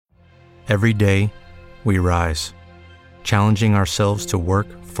Every day, we rise, challenging ourselves to work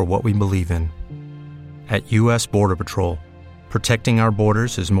for what we believe in. At U.S. Border Patrol, protecting our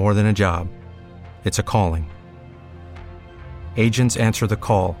borders is more than a job. It's a calling. Agents answer the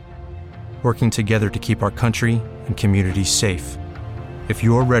call, working together to keep our country and communities safe. If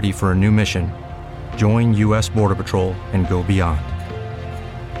you're ready for a new mission, join U.S. Border Patrol and go beyond.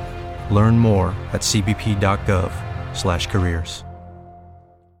 Learn more at cbp.gov/careers.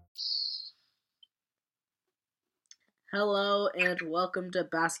 Hello and welcome to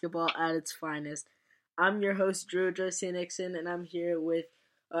Basketball at its Finest. I'm your host, Drew Josie Nixon, and I'm here with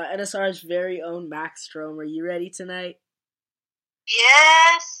NSR's very own Max Strom. Are you ready tonight?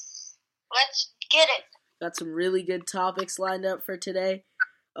 Yes, let's get it. Got some really good topics lined up for today.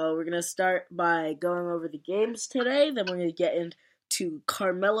 We're going to start by going over the games today, then we're going to get into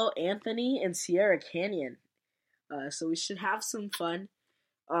Carmelo Anthony and Sierra Canyon. So we should have some fun.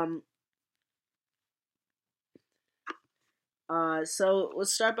 So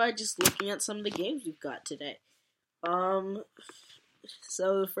let's start by just looking at some of the games we've got today. So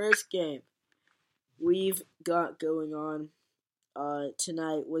the first game we've got going on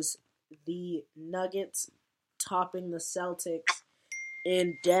tonight was the Nuggets topping the Celtics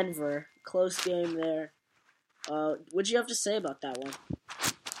in Denver. Close game there. What'd you have to say about that one?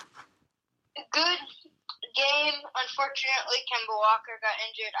 Good game. Unfortunately, Kemba Walker got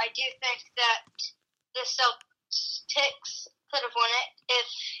injured. I do think that the Celtics could have won it if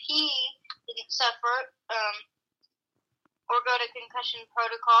he didn't suffer or go to concussion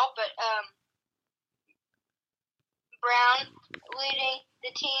protocol, but Brown leading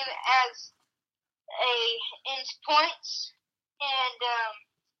the team as in points and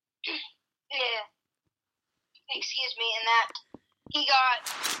and that he got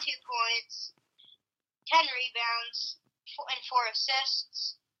 2 points, 10 rebounds, and 4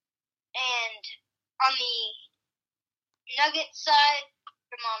 assists, and on the Nuggets side,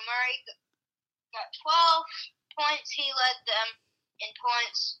 Jamal Murray got 12 points. He led them in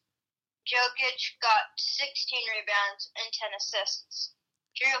points. Jokic got 16 rebounds and 10 assists.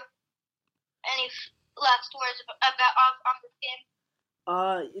 Drew, any last words about on this game?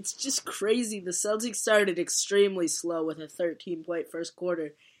 It's just crazy. The Celtics started extremely slow with a 13-point first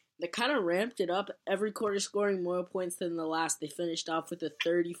quarter. They kind of ramped it up, every quarter scoring more points than the last. They finished off with a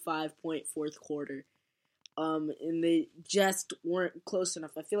 35-point fourth quarter. And they just weren't close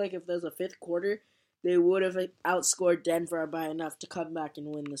enough. I feel like if there was a fifth quarter, they would have outscored Denver by enough to come back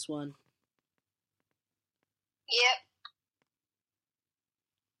and win this one. Yep.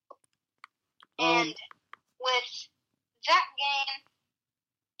 And with that game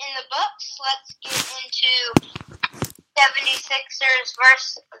in the books, let's get into 76ers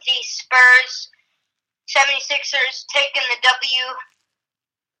versus the Spurs. 76ers taking the W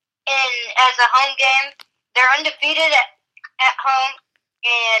as a home game. They're undefeated at home,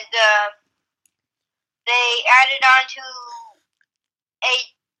 and they added on to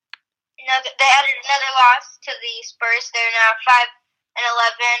another loss to the Spurs. They're now 5-11.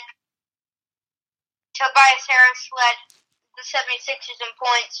 Tobias Harris led the 76ers in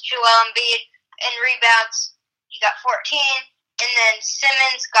points. Joel Embiid in rebounds, he got 14, and then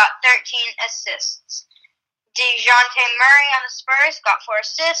Simmons got 13 assists. DeJounte Murray on the Spurs got 4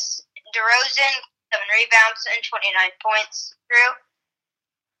 assists. DeRozan 7 rebounds and 29 points. Drew?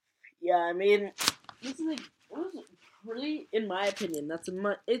 Yeah, I mean, this is really, in my opinion,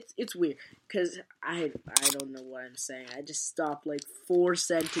 it's weird because I don't know what I'm saying. I just stopped like 4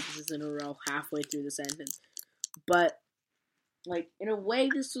 sentences in a row halfway through the sentence. But like in a way,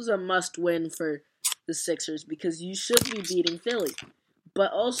 this was a must-win for the Sixers because you should be beating Philly,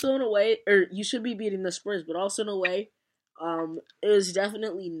 but also in a way, or you should be beating the Spurs, but also in a way. It was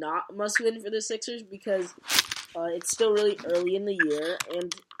definitely not a must-win for the Sixers because it's still really early in the year,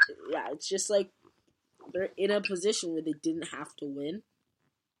 and yeah, it's just like they're in a position where they didn't have to win.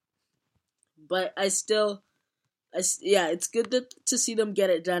 But it's good to see them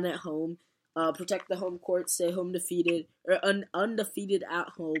get it done at home, protect the home court, stay undefeated at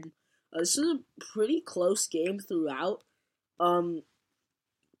home. This was a pretty close game throughout.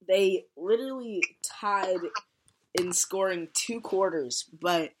 They literally tied in scoring 2 quarters,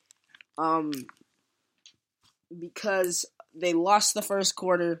 but because they lost the first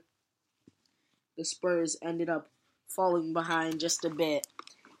quarter, the Spurs ended up falling behind just a bit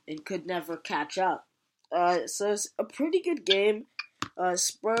and could never catch up. So it's a pretty good game.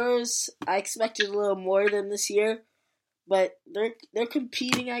 Spurs, I expected a little more than this year, but they're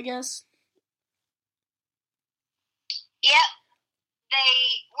competing, I guess. Yep.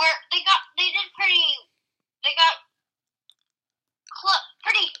 They got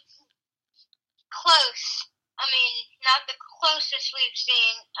pretty close. I mean, not the closest we've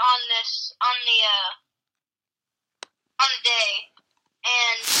seen on the day.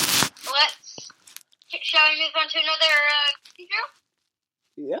 And shall we move on to another intro?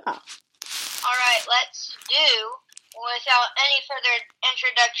 Yeah. All right, let's do, without any further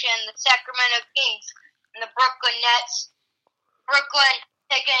introduction, the Sacramento Kings and the Brooklyn Nets. Brooklyn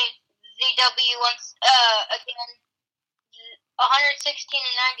taking the W once again,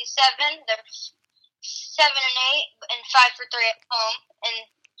 116-97. They're 7-8 and 5 for 3 at home, and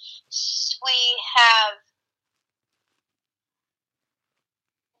we have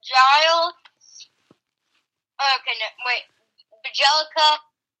Giles. Okay, no, wait. Bjelica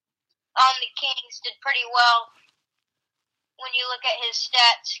on the Kings did pretty well. When you look at his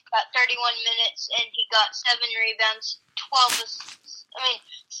stats, got 31 minutes and he got 7 rebounds, 7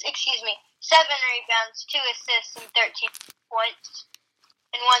 rebounds, 2 assists, and 13 points,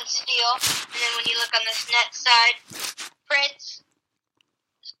 and 1 steal. And then when you look on this net side, Prince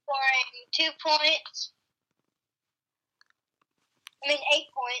scoring 8 points.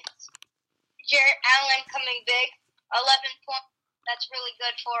 Jarrett Allen coming big, 11 points. That's really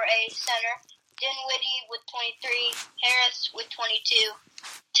good for a center. Dinwiddie with 23, Harris with 22,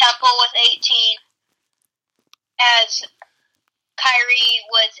 Temple with 18, as Kyrie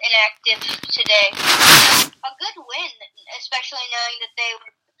was inactive today. A good win, especially knowing that they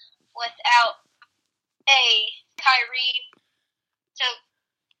were without a Kyrie, so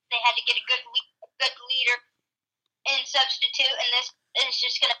they had to get a good leader in substitute, and this is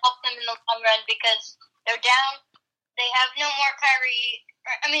just going to help them in the long run because they're down. They have no more Kyrie.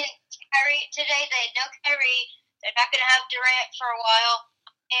 Kyrie today, they had no Kyrie. They're not going to have Durant for a while,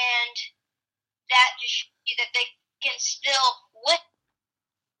 and that just shows you that they can still win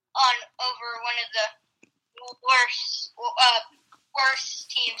over one of the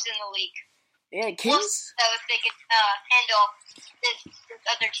worst teams in the league. Yeah, Kings. So if they can handle this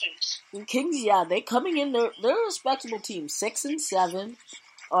other teams. Kings, yeah, they coming in. They're a respectable team, 6-7.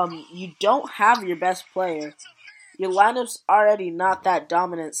 You don't have your best player. Your lineup's already not that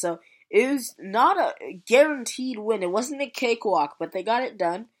dominant, so it was not a guaranteed win. It wasn't a cakewalk, but they got it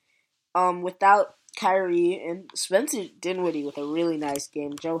done. Without Kyrie and Spencer Dinwiddie with a really nice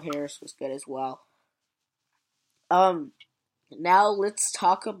game. Joe Harris was good as well. Now let's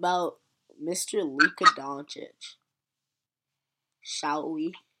talk about Mr. Luka Doncic. Shall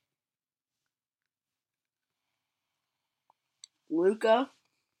we? Luka's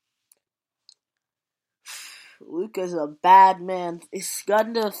a bad man. He's got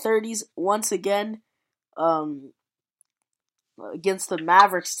into the 30s once again. Against the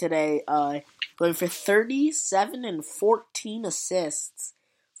Mavericks today, going for 37 and 14 assists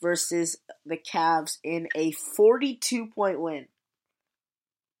versus the Cavs in a 42-point win.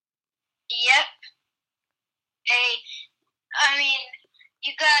 Yep.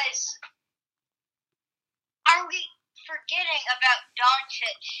 You guys, are we forgetting about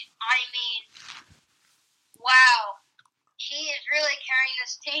Doncic? Wow. He is really carrying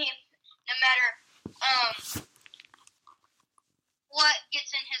this team no matter what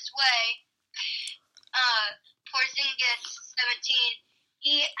gets in his way. Porzingis, 17,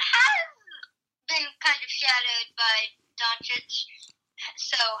 he has been kind of shadowed by Doncic,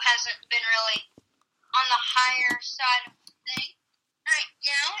 so hasn't been really on the higher side of the thing right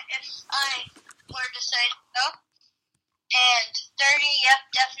now, if I were to say so. And 30, yep,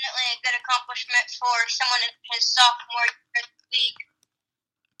 definitely a good accomplishment for someone in his sophomore year of the league.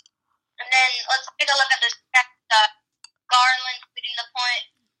 And then let's take a look at this Garland leading the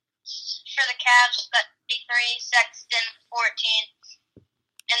points for the Cavs, got 23, Sexton 14,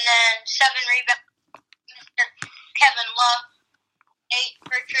 and then 7 rebounds, Mr. Kevin Love, 8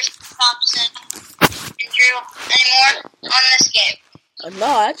 for Tristan Thompson, and Drew. Any more on this game?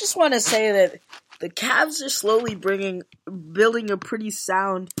 No, I just want to say that the Cavs are slowly building a pretty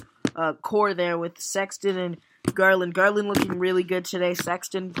sound core there with Sexton and Garland. Garland looking really good today.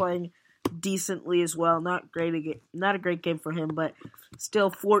 Sexton playing decently as well. Not a great game for him, but still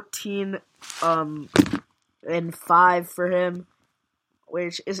 14 and 5 for him,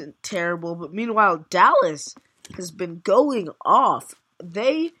 which isn't terrible. But meanwhile, Dallas has been going off.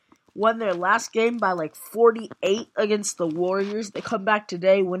 They won their last game by like 48 against the Warriors. They come back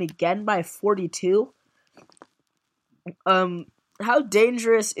today, win again by 42. How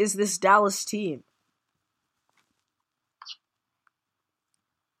dangerous is this Dallas team?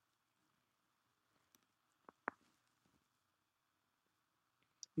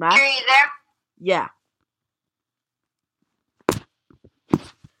 Matt? Are you there? Yeah.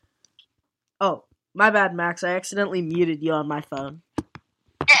 Oh, my bad, Max. I accidentally muted you on my phone.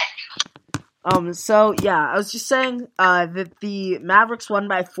 So yeah, I was just saying that the Mavericks won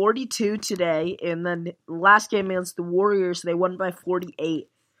by 42 today, and then last game against the Warriors, they won by 48.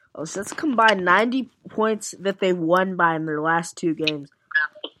 So that's combined 90 points that they've won by in their last two games.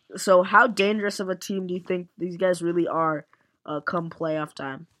 So how dangerous of a team do you think these guys really are come playoff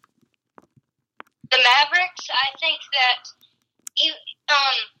time? The Mavericks, I think that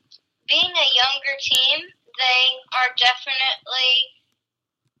being a younger team, they are definitely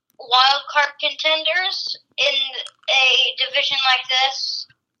wild card contenders in a division like this.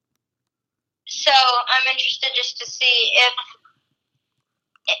 So I'm interested just to see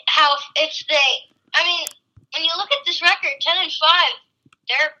when you look at this record, 10-5,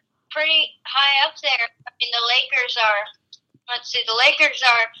 they're pretty high up there. I mean, the Lakers are 13-2.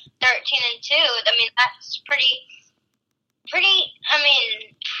 I mean, that's pretty. I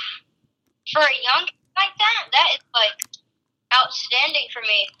mean, for a young team like that is like outstanding for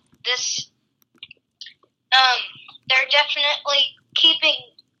me. They're definitely keeping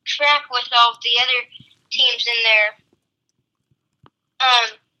track with all the other teams in their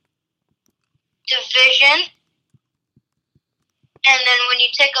division. And then when you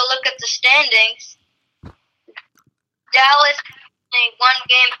take a look at the standings, Dallas is 1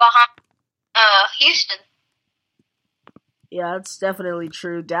 game behind Houston. Yeah, that's definitely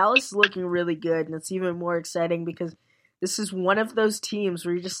true. Dallas is looking really good, and it's even more exciting because this is one of those teams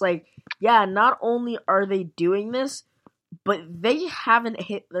where you're just like, yeah, not only are they doing this, but they haven't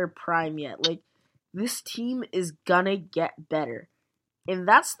hit their prime yet. Like, this team is gonna get better. And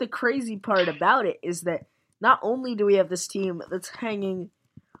that's the crazy part about it, is that not only do we have this team that's hanging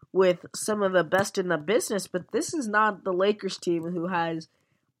with some of the best in the business, but this is not the Lakers team who has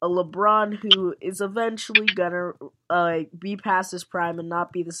a LeBron who is eventually gonna be past his prime and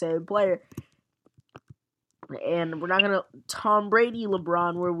not be the same player. And we're not gonna Tom Brady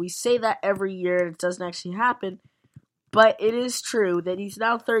LeBron, where we say that every year and it doesn't actually happen. But it is true that he's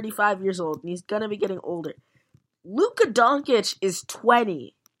now 35 years old and he's gonna be getting older. Luka Doncic is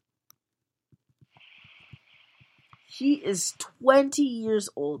 20. He is 20 years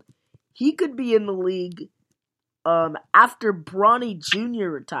old. He could be in the league after Bronny Jr.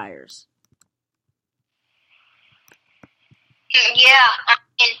 retires. Yeah, I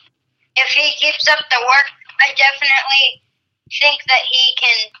mean, if he keeps up the work, I definitely think that he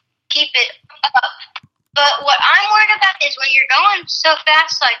can keep it up. But what I'm worried about is when you're going so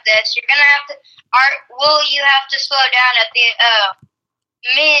fast like this, you're gonna have to. Will you have to slow down at the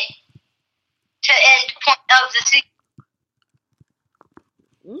mid to end point of the season?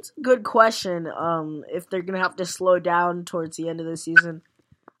 It's a good question. If they're gonna have to slow down towards the end of the season,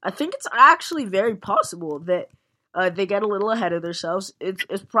 I think it's actually very possible that they get a little ahead of themselves.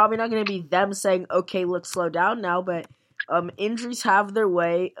 It's probably not gonna be them saying, "Okay, let's slow down now," but injuries have their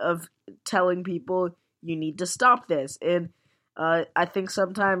way of telling people you need to stop this, and I think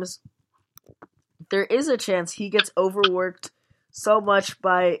sometimes there is a chance he gets overworked so much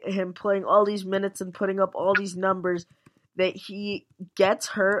by him playing all these minutes and putting up all these numbers that he gets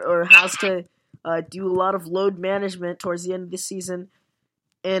hurt or has to do a lot of load management towards the end of the season,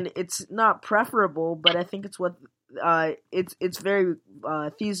 and it's not preferable, but I think it's what it's very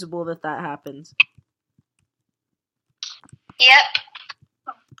feasible that happens. Yep.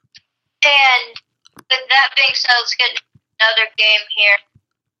 And with that being said, let's get another game here.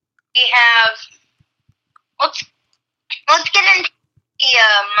 We have let's get into the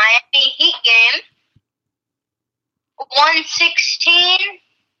Miami Heat game. 116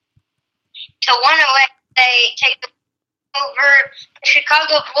 to 108. They take over the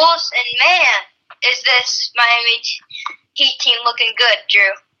Chicago Bulls, and man, is this Miami Heat team looking good,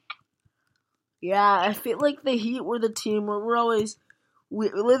 Drew? Yeah, I feel like the Heat were the team where we're always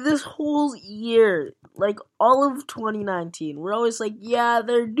this whole year, like all of 2019, we're always like, yeah,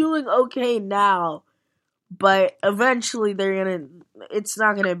 they're doing okay now, but eventually it's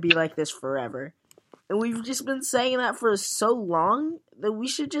not gonna be like this forever. And we've just been saying that for so long that we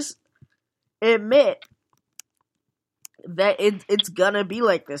should just admit that it's gonna be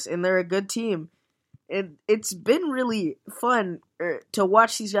like this, and they're a good team. It's been really fun to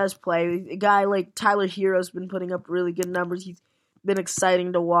watch these guys play. A guy like Tyler Hero's been putting up really good numbers. He's been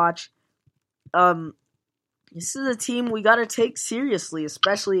exciting to watch. This is a team we gotta take seriously,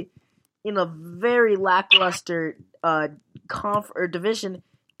 especially in a very lackluster division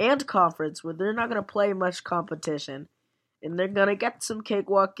and conference where they're not going to play much competition, and they're going to get some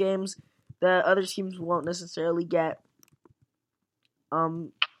cakewalk games that other teams won't necessarily get.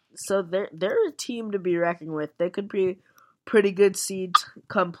 So they're a team to be reckoned with. They could be pretty good seeds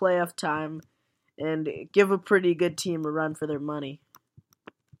come playoff time and give a pretty good team a run for their money.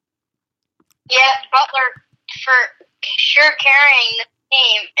 Yeah, Butler for sure carrying the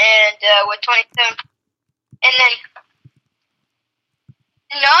team, and with 27, and then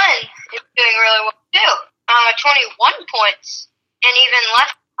Nunn is doing really well too. 21 points, and even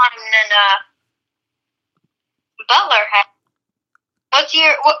less time than Butler had. What's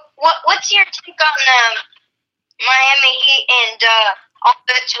your take on Miami Heat and all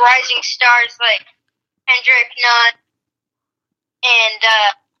its rising stars like Kendrick Nunn and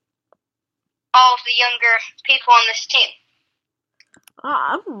all of the younger people on this team?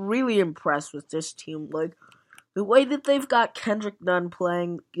 I'm really impressed with this team. Like, the way that they've got Kendrick Nunn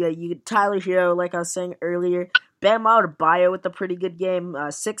playing, you get Tyler Hero, like I was saying earlier, Bam Adebayo with a pretty good game,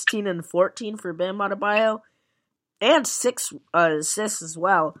 16 and 14 for Bam Adebayo, and 6 assists as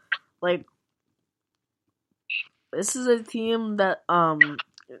well. Like, this is a team that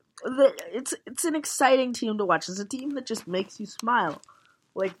it's an exciting team to watch. It's a team that just makes you smile.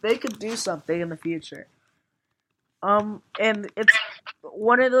 Like, they could do something in the future. And it's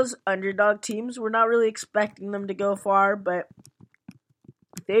one of those underdog teams. We're not really expecting them to go far, but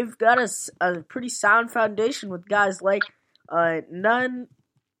they've got a pretty sound foundation with guys like Nunn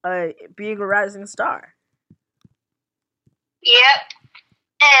being a rising star. Yep.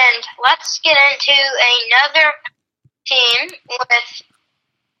 And let's get into another team with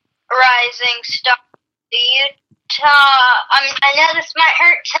rising star. The Utah. I know this might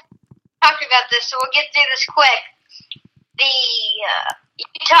hurt to talk about this, so we'll get through this quick. The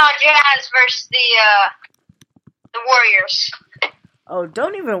Utah Jazz versus the Warriors. Oh,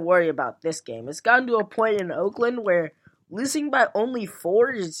 don't even worry about this game. It's gotten to a point in Oakland where losing by only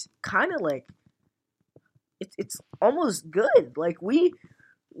 4 is kind of like it's almost good. Like we're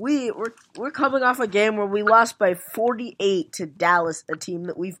coming off a game where we lost by 48 to Dallas, a team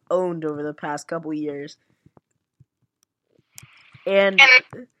that we've owned over the past couple years, and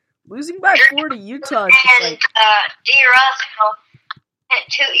losing by 4 to Utah is just like... D. Russell,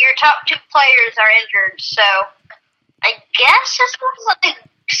 your top 2 players are injured, so I guess this was like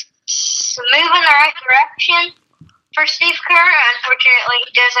move in the right direction for Steve Kerr. Unfortunately,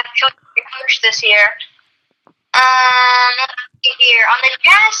 he does have to coach this year. Let's see here. On the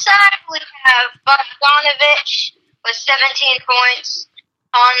Jazz side, we have Bogdanovich with 17 points,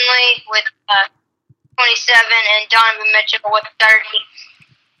 Conley with 27, and Donovan Mitchell with 30.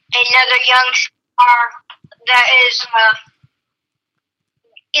 Another young star that is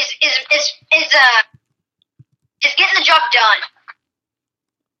getting the job done.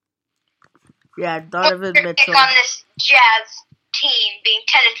 Yeah, Donovan Mitchell on this Jazz team being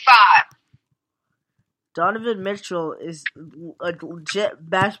 10-5. Donovan Mitchell is a legit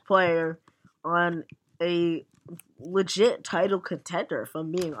best player on a legit title contender, if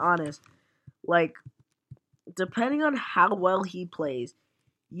I'm being honest. Like, depending on how well he plays,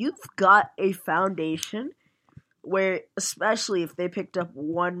 you've got a foundation where, especially if they picked up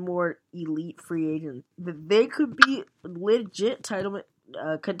one more elite free agent, that they could be legit title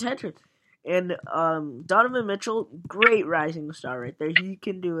contenders. And Donovan Mitchell, great rising star right there. He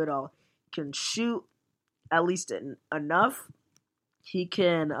can do it all. He can shoot at least enough. He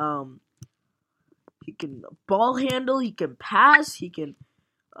can ball handle. He can pass. He can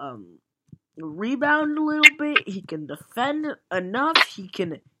rebound a little bit. He can defend enough.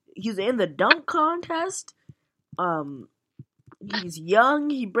 He's in the dunk contest. He's young.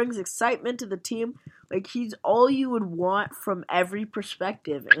 He brings excitement to the team. Like, he's all you would want from every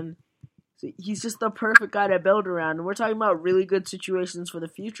perspective, and he's just the perfect guy to build around. And we're talking about really good situations for the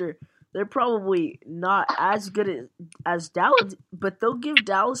future. They're probably not as good as Dallas, but they'll give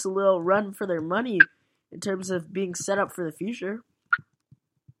Dallas a little run for their money in terms of being set up for the future.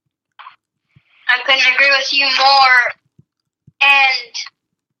 I couldn't agree with you more. And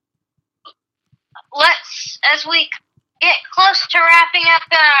as we get close to wrapping up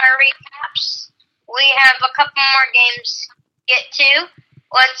our recaps, we have a couple more games to get to.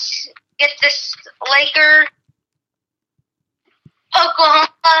 Let's get this Oklahoma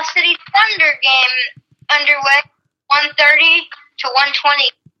City Thunder game underway, 130 to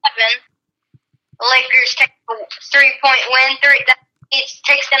 127. The Lakers take a 3-point win. That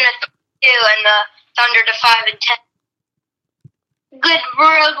takes them to 32, and the Thunder to 5-10. Good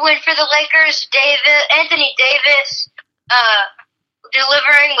road win for the Lakers. Anthony Davis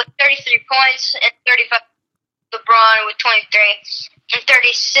delivering with 33 points and 35. LeBron with 23 and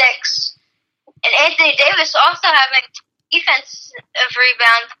 36. And Anthony Davis also having defensive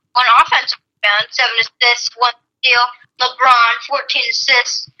rebounds, 1 offensive rebound, 7 assists, 1 steal. LeBron, 14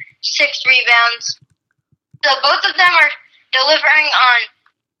 assists, 6 rebounds. So both of them are delivering on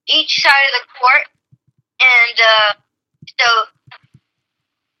each side of the court. And so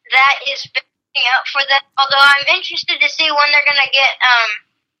that is out for them. Although I'm interested to see when they're gonna get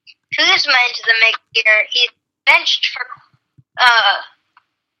Kuzma into the mix here. He's benched for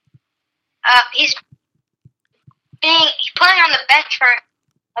he's playing on the bench for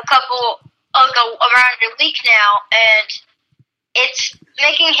around a week now, and it's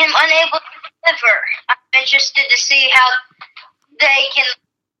making him unable to deliver. I'm interested to see how they can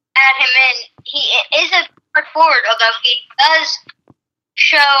add him in. He is a guard forward, although he does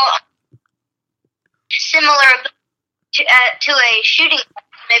show similar to a shooting guard.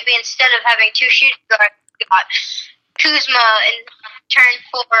 Maybe instead of having two shooting guards, we got Kuzma in turn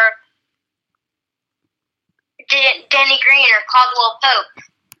for Danny Green or Caldwell Pope,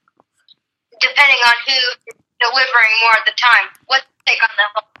 depending on who is delivering more at the time. What's your take on the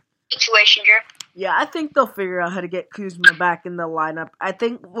whole situation, Drew? Yeah, I think they'll figure out how to get Kuzma back in the lineup. I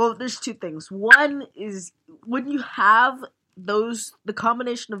think, well, there's two things. One is when you have the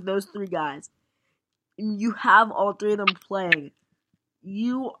combination of those three guys, and you have all three of them playing,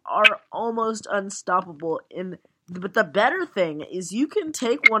 you are almost unstoppable. But the better thing is you can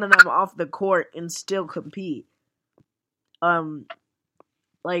take one of them off the court and still compete.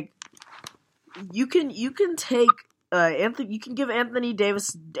 Like you can take you can give Anthony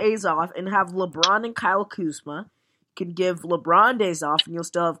Davis days off and have LeBron and Kyle Kuzma. You can give LeBron days off and you'll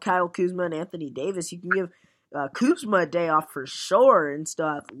still have Kyle Kuzma and Anthony Davis. You can give Kuzma a day off for sure and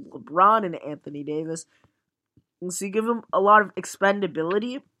still have LeBron and Anthony Davis. And so you give him a lot of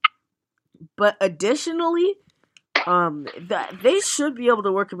expendability. But additionally, they should be able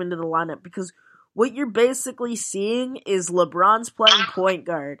to work him into the lineup because what you're basically seeing is LeBron's playing point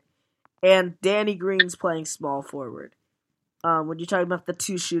guard and Danny Green's playing small forward. When you're talking about the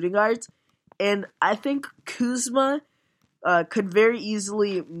two shooting guards. And I think Kuzma could very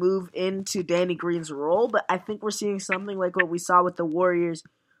easily move into Danny Green's role, but I think we're seeing something like what we saw with the Warriors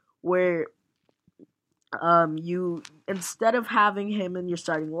where you, instead of having him in your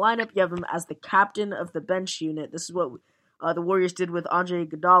starting lineup, you have him as the captain of the bench unit. This is what the Warriors did with Andre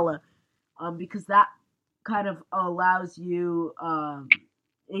Iguodala, because that kind of allows you,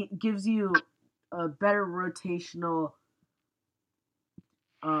 it gives you a better rotational,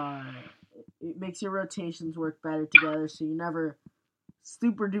 it makes your rotations work better together, so you're never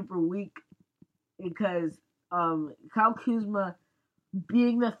super duper weak, because Kyle Kuzma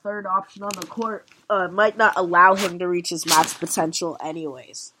being the third option on the court might not allow him to reach his max potential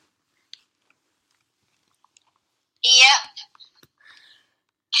anyways. Yep.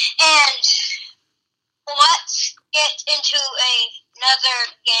 And let's get into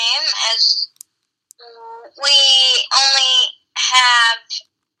another game, as we only have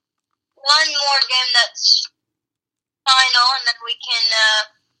one more game that's final, and then we can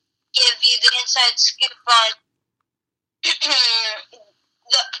give you the inside scoop on and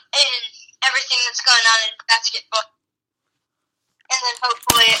everything that's going on in basketball. And then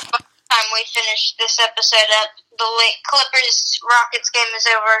hopefully by the time we finish this episode up, the Clippers-Rockets game is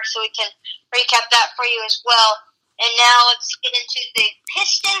over, so we can recap that for you as well. And now let's get into the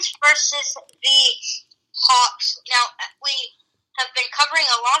Pistons versus the Hawks. Now, we have been covering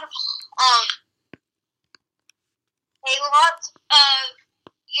a lot of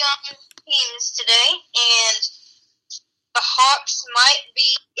young teams today, and the Hawks might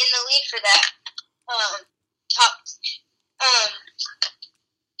be in the lead for that top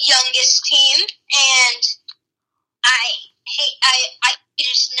youngest team, and I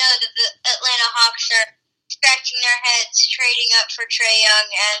just know that the Atlanta Hawks are scratching their heads, trading up for Trae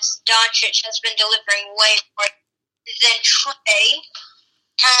Young, as Doncic has been delivering way more than Trae.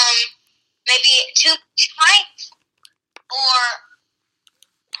 Maybe too much hype, or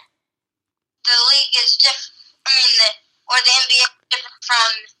the league is different. Or the NBA is different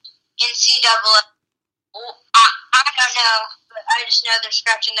from NCAA. I don't know, but I just know they're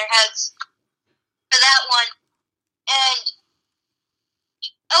scratching their heads for that one. And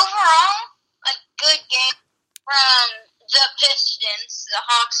overall, a good game from the Pistons. The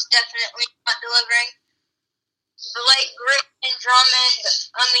Hawks definitely not delivering. Blake Griffin, Drummond,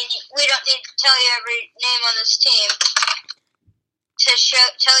 we don't need to tell you every name on this team to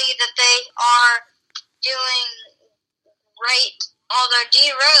tell you that they are doing great. Although D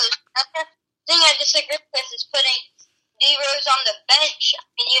Rose, that's the thing I disagree with, is putting D Rose on the bench.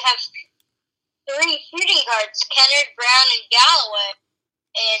 You have three shooting guards, Kennard, Brown, and Galloway,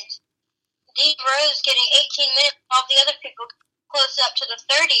 and D Rose getting 18 minutes off the other people close up to the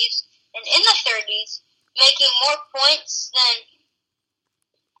 30s, and in the 30s, making more points than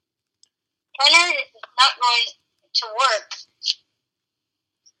Kennard. Is not going to work.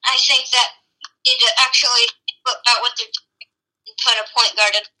 I think that you need to actually think about what they're doing and put a point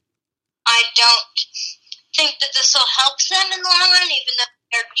guard in. I don't think that this will help them in the long run, even though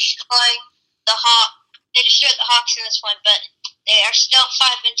they're destroying the Hawks. They destroyed the Hawks in this one, but they are still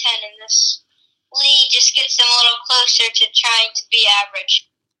 5-10 in this league. Just gets them a little closer to trying to be average.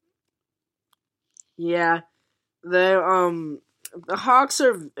 Yeah, the Hawks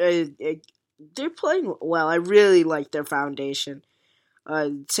are they're playing well. I really like their foundation.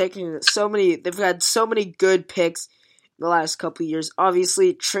 They've had so many good picks in the last couple of years.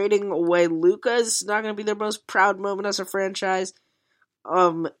 Obviously, trading away Luka is not going to be their most proud moment as a franchise.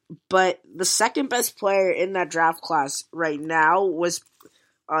 But the second best player in that draft class right now was,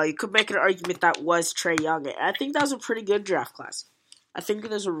 you could make an argument that was Trae Young. I think that was a pretty good draft class. I think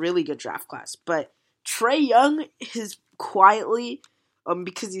it was a really good draft class. But Trae Young is quietly,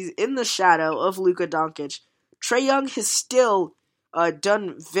 because he's in the shadow of Luka Doncic, Trae Young has still put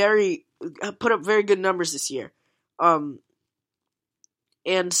up very good numbers this year. And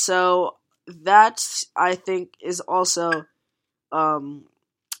so that, I think, is also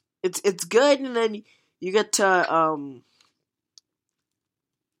it's good, and then you get to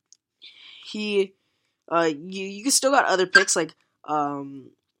you still got other picks, like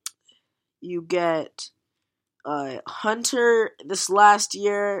you get Hunter this last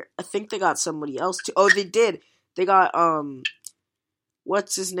year. I think they got somebody else too. Oh, they did. They got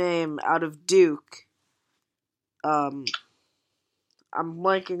what's his name out of Duke. I'm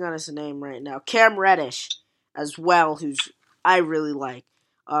blanking on his name right now. Cam Reddish as well, who's I really like.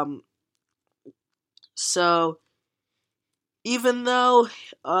 So even though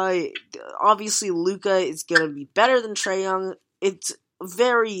obviously Luka is going to be better than Trae Young, it's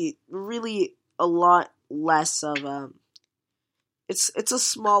really a lot less of it's a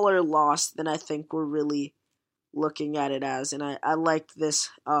smaller loss than I think we're really looking at it as, and I like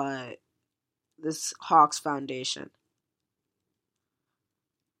this Hawks foundation.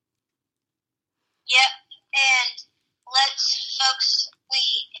 Yep, and we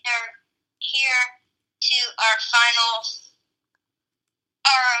are here to our final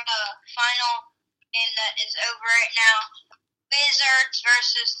game that is over right now. Wizards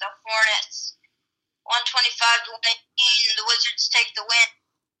versus the Hornets. 125-118. The Wizards take the win.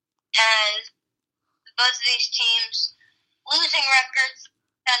 And both of these teams losing records.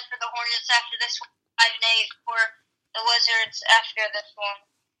 10 for the Hornets after this one, 5-8 for the Wizards after this one.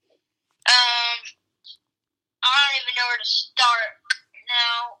 I don't even know where to start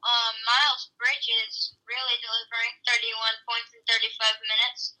now. Miles Bridges really delivering 31 points in 35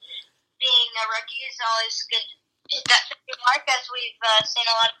 minutes. Being a rookie is always good to hit that 50 mark, as we've seen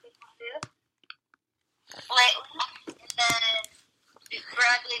a lot of people do lately. And then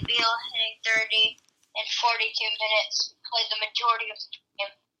Bradley Beal hitting 30 in 42 minutes. Played the majority of the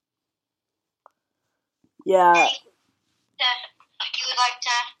game. Yeah. You would like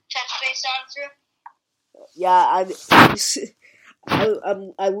to touch base on, Drew? Yeah,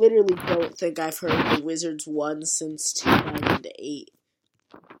 I literally don't think I've heard the Wizards won since 2008,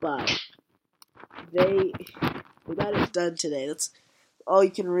 but they got it done today. That's all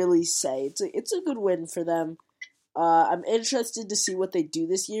you can really say. It's a good win for them. I'm interested to see what they do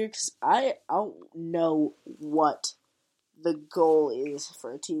this year, because I don't know what the goal is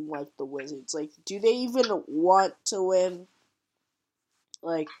for a team like the Wizards. Like, do they even want to win?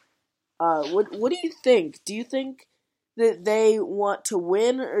 Like, what do you think? Do you think that they want to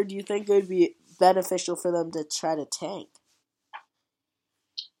win, or do you think it would be beneficial for them to try to tank?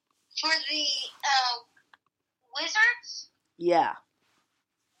 For the Wizards? Yeah.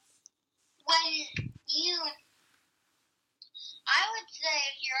 I would say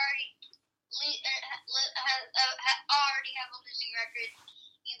if you already have a losing record,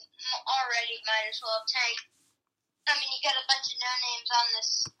 you already might as well tank. I mean, you got a bunch of no-names on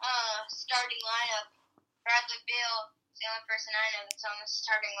this starting lineup. Bradley Beal is the only person I know that's on the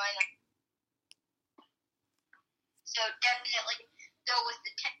starting lineup. So definitely go with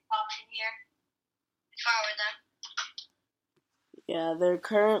the tank option here, if I were them. Yeah, they're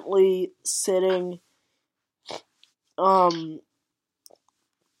currently sitting, I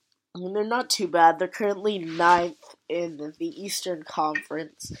mean, they're not too bad. They're currently 9th in the Eastern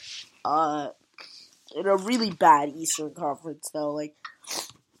Conference. In a really bad Eastern Conference, though. Like,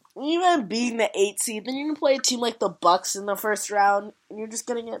 even being the 8th seed, then you're going to play a team like the Bucks in the first round, and you're just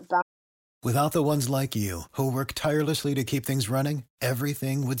going to get bounced. Without the ones like you, who work tirelessly to keep things running,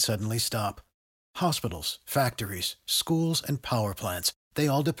 everything would suddenly stop. Hospitals, factories, schools, and power plants, they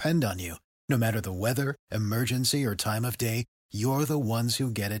all depend on you. No matter the weather, emergency, or time of day, you're the ones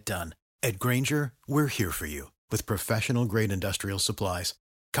who get it done. At Grainger, we're here for you with professional-grade industrial supplies.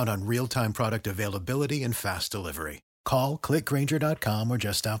 Count on real-time product availability and fast delivery. Call, click Grainger.com, or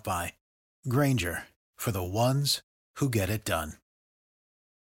just stop by. Grainger, for the ones who get it done.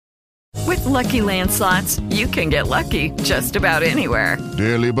 With Lucky Land Slots, you can get lucky just about anywhere.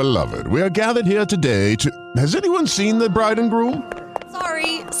 Dearly beloved, we are gathered here today to... Has anyone seen the bride and groom?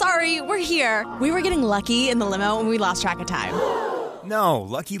 Sorry, we're here. We were getting lucky in the limo and we lost track of time. No,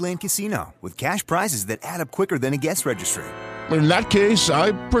 Lucky Land Casino, with cash prizes that add up quicker than a guest registry. In that case,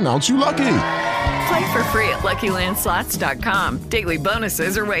 I pronounce you lucky. Play for free at LuckyLandSlots.com. Daily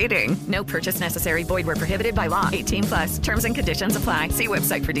bonuses are waiting. No purchase necessary. Void where prohibited by law. 18+. Terms and conditions apply. See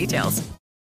website for details.